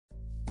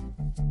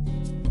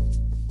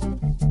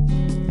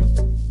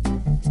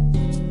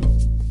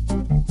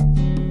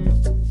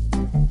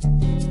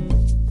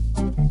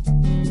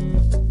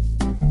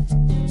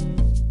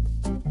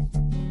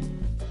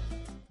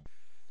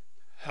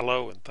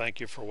Hello, and thank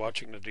you for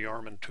watching the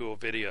DeArmond Tool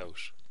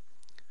videos.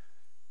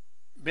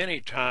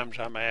 Many times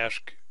I'm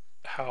asked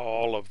how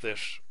all of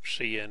this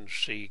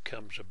CNC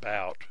comes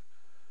about.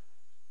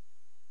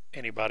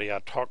 Anybody I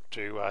talk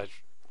to, I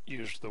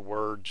use the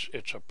words,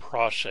 it's a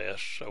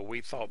process, so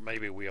we thought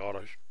maybe we ought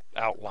to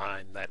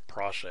outline that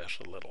process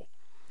a little.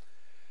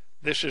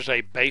 This is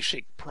a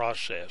basic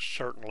process.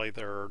 Certainly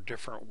there are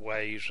different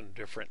ways and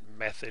different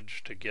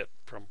methods to get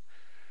from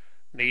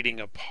needing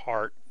a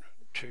part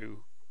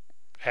to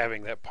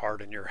having that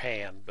part in your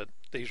hand, but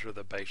these are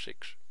the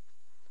basics.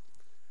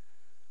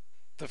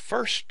 The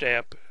first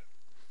step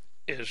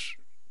is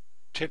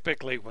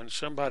typically when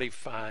somebody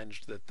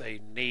finds that they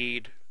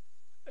need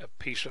a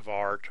piece of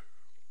art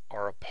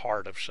or a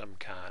part of some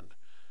kind,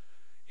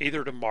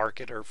 either to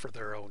market or for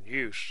their own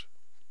use.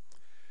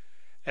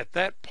 At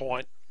that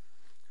point,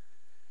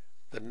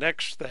 the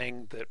next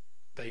thing that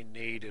they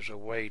need is a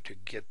way to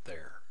get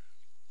there.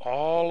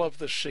 All of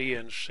the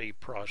CNC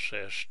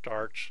process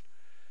starts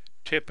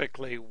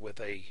typically with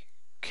a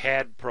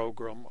CAD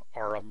program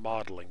or a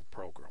modeling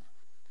program.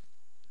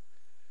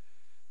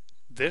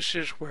 This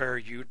is where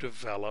you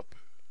develop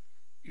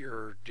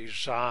your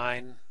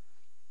design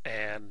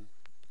and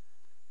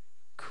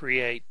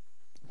create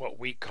what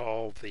we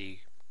call the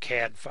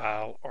CAD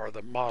file or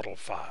the model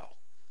file.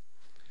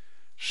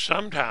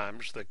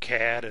 Sometimes the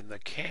CAD and the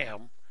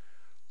CAM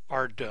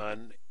are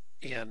done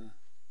in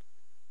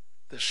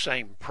the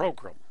same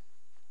program.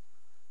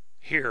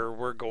 Here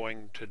we're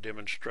going to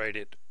demonstrate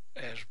it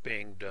as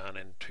being done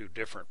in two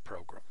different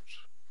programs.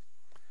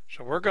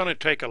 So we're going to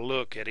take a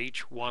look at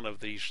each one of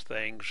these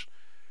things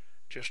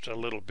just a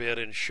little bit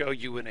and show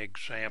you an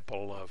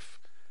example of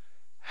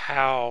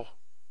how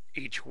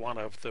each one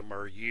of them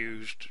are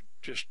used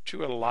just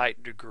to a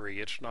light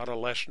degree. It's not a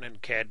lesson in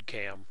CAD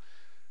CAM,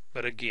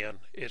 but again,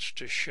 it's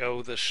to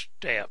show the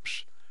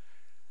steps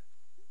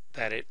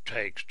that it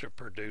takes to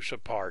produce a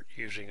part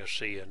using a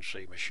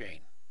CNC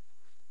machine.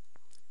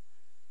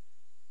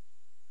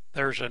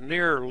 There's a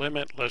near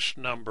limitless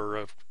number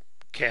of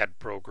CAD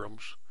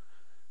programs.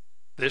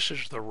 This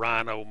is the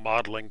Rhino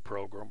modeling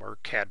program, or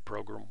CAD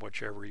program,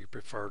 whichever you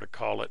prefer to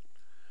call it.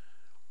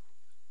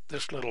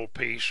 This little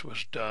piece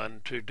was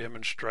done to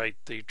demonstrate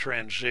the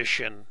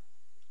transition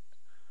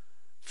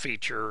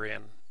feature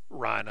in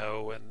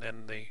Rhino, and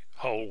then the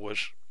hole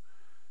was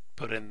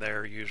put in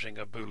there using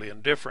a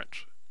Boolean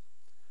difference.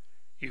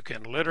 You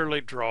can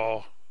literally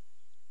draw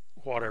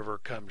whatever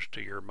comes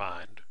to your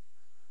mind.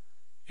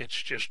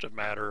 It's just a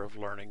matter of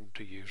learning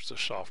to use the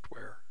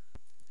software.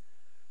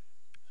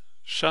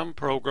 Some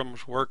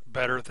programs work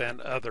better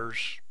than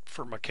others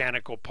for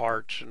mechanical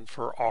parts and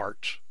for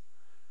arts.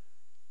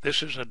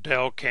 This is a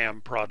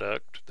Delcam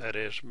product that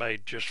is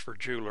made just for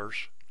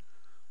jewelers,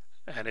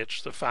 and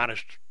it's the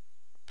finest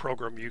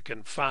program you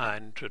can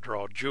find to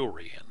draw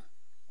jewelry in.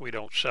 We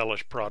don't sell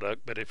this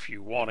product, but if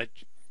you want it,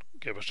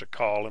 give us a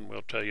call and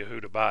we'll tell you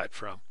who to buy it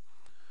from.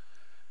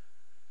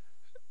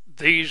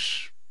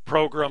 These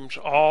programs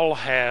all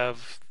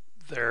have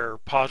their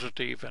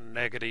positive and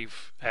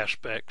negative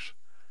aspects.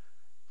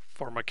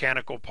 For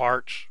mechanical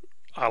parts,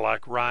 I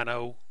like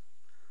Rhino,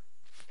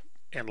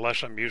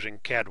 unless I'm using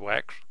CAD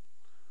wax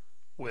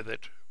with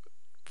it.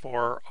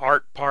 For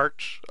art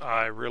parts,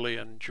 I really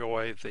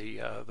enjoy the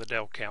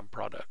Delcam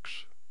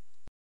products.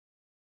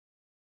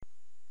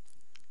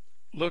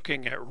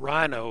 Looking at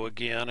Rhino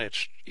again,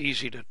 it's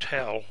easy to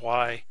tell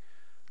why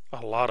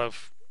a lot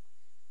of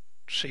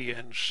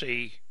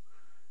CNC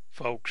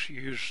folks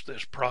use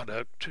this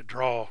product to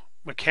draw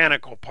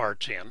mechanical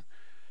parts in.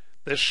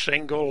 This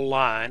single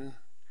line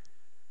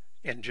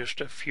in just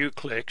a few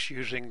clicks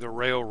using the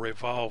rail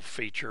revolve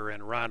feature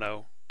in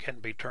Rhino can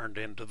be turned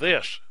into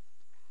this.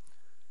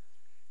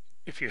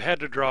 If you had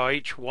to draw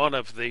each one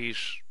of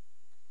these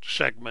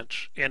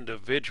segments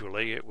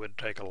individually, it would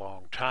take a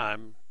long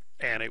time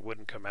and it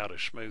wouldn't come out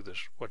as smooth as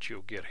what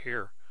you'll get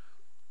here.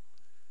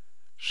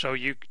 So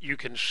you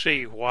can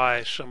see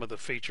why some of the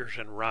features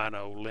in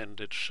Rhino lend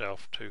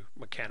itself to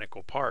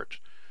mechanical parts.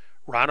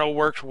 Rhino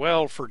works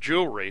well for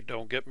jewelry,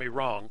 don't get me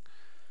wrong.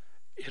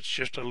 It's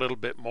just a little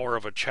bit more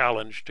of a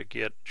challenge to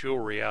get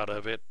jewelry out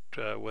of it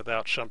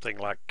without something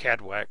like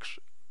CAD wax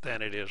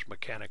than it is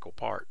mechanical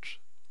parts.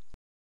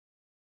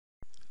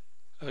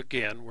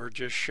 Again, we're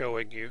just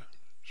showing you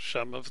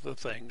some of the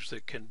things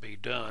that can be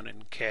done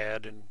in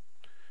CAD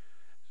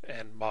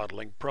and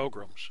modeling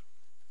programs.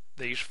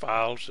 These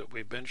files that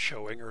we've been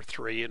showing are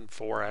 3 and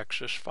 4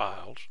 axis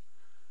files.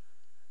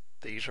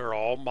 These are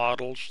all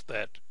models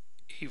that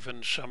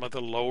even some of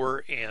the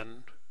lower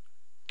end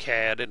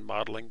CAD and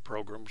modeling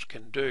programs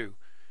can do.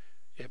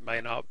 It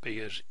may not be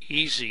as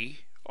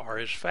easy or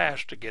as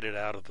fast to get it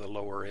out of the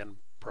lower end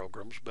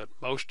programs, but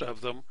most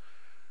of them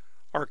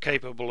are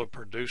capable of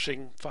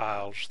producing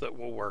files that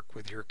will work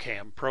with your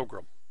CAM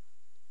program.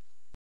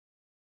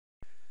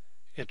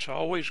 It's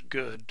always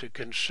good to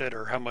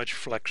consider how much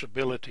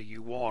flexibility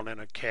you want in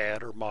a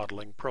CAD or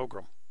modeling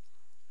program.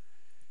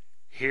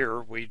 Here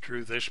we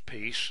drew this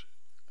piece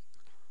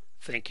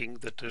thinking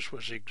that this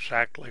was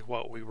exactly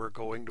what we were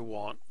going to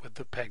want, with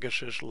the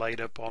Pegasus laid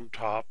up on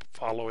top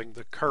following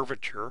the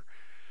curvature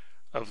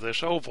of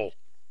this oval.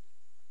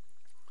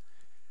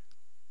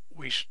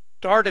 We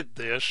started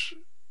this,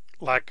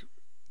 like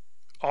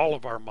all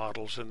of our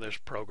models in this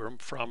program,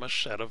 from a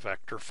set of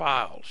vector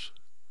files.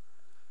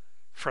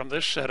 From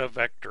this set of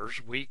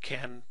vectors we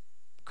can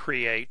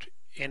create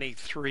any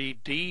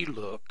 3D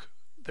look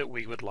that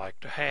we would like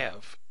to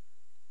have.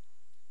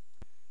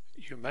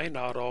 You may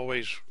not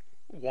always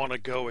want to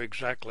go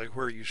exactly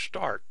where you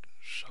start,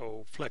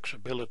 so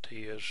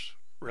flexibility is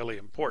really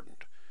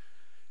important.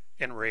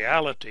 In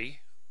reality,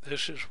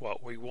 this is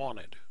what we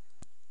wanted.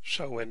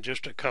 So in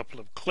just a couple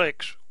of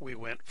clicks, we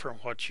went from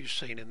what you've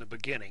seen in the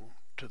beginning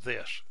to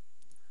this.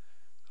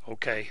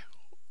 Okay,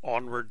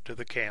 onward to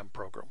the CAM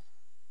program.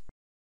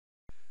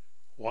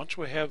 Once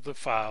we have the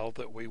file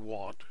that we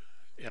want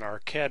in our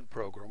CAD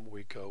program,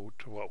 we go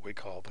to what we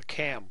call the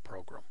CAM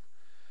program.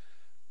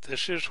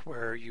 This is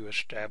where you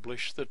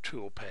establish the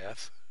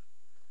toolpath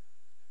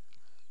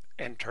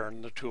and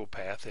turn the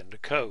toolpath into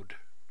code.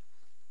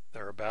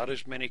 There are about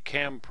as many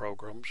CAM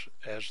programs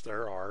as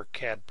there are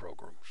CAD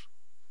programs.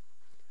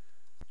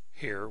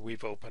 Here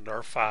we've opened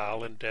our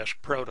file in Desk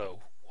Proto,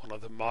 one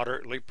of the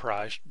moderately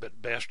priced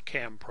but best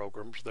CAM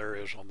programs there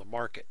is on the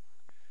market.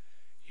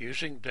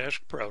 Using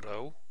Desk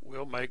Proto,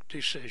 we'll make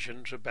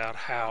decisions about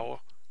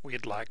how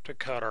we'd like to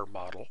cut our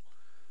model,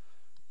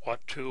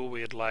 what tool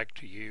we'd like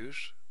to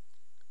use.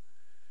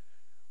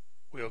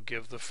 We'll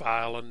give the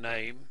file a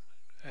name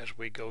as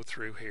we go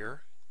through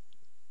here.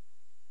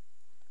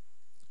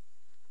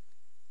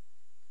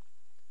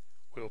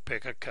 We'll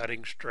pick a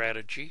cutting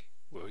strategy.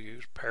 We'll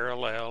use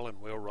parallel and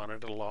we'll run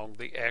it along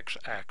the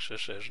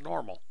x-axis as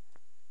normal.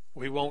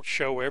 We won't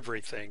show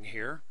everything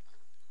here,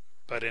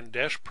 but in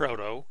Desk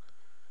Proto,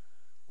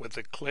 with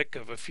the click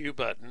of a few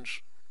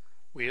buttons,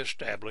 we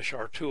establish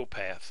our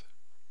toolpath.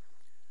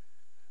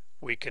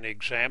 We can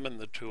examine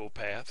the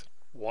toolpath.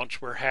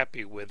 Once we're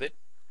happy with it,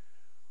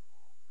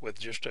 with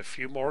just a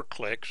few more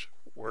clicks,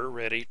 we're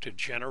ready to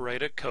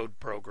generate a code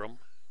program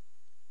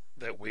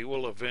that we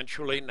will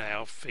eventually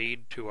now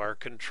feed to our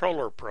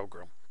controller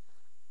program.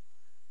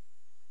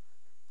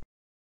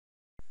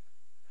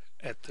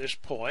 At this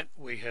point,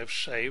 we have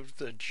saved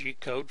the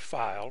G-code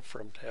file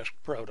from Desk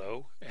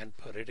Proto and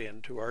put it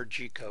into our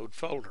G-code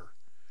folder.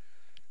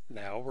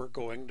 Now we're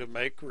going to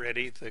make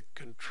ready the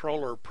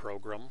controller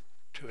program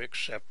to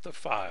accept the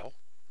file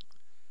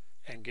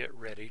and get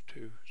ready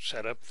to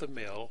set up the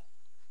mill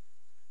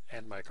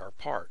and make our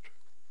part.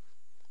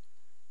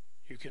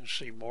 You can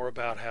see more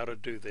about how to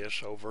do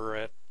this over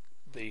at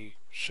the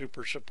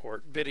Super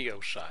Support video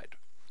site.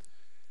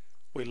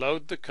 We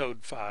load the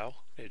code file.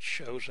 It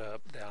shows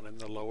up down in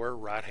the lower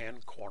right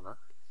hand corner,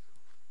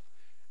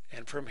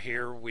 and from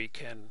here we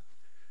can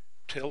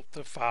tilt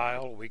the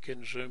file, we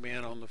can zoom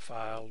in on the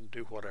file and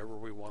do whatever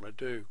we want to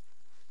do.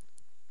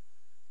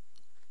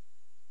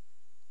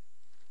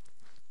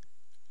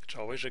 It's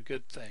always a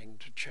good thing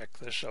to check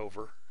this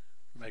over,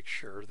 make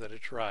sure that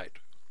it's right.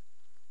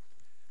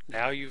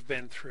 Now you've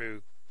been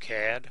through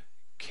CAD,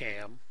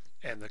 CAM,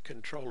 and the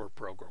controller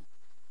program.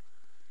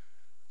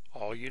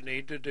 All you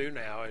need to do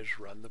now is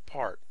run the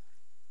part.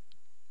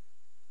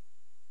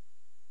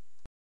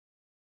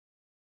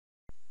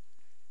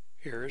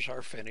 Here is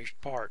our finished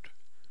part.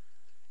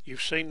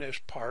 You've seen this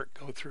part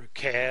go through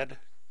CAD,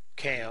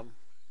 CAM,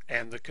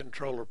 and the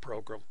controller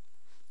program.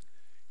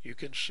 You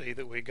can see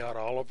that we got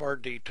all of our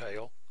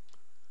detail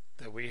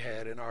that we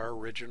had in our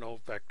original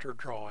vector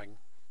drawing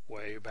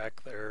way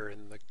back there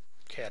in the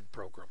CAD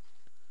program.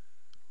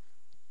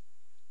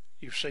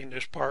 You've seen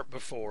this part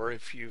before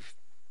if you've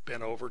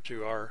been over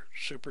to our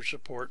Super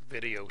Support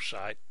video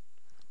site.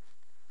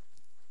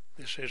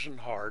 This isn't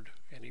hard.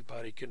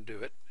 Anybody can do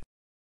it.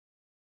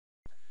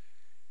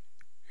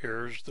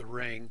 Here's the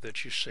ring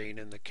that you've seen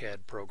in the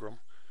CAD program.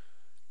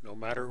 No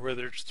matter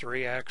whether it's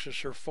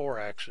 3-axis or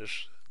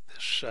 4-axis,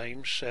 the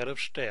same set of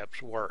steps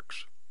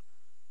works.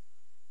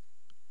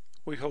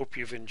 We hope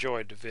you've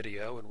enjoyed the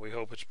video, and we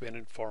hope it's been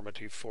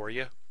informative for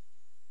you.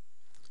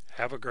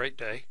 Have a great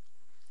day.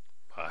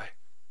 Bye.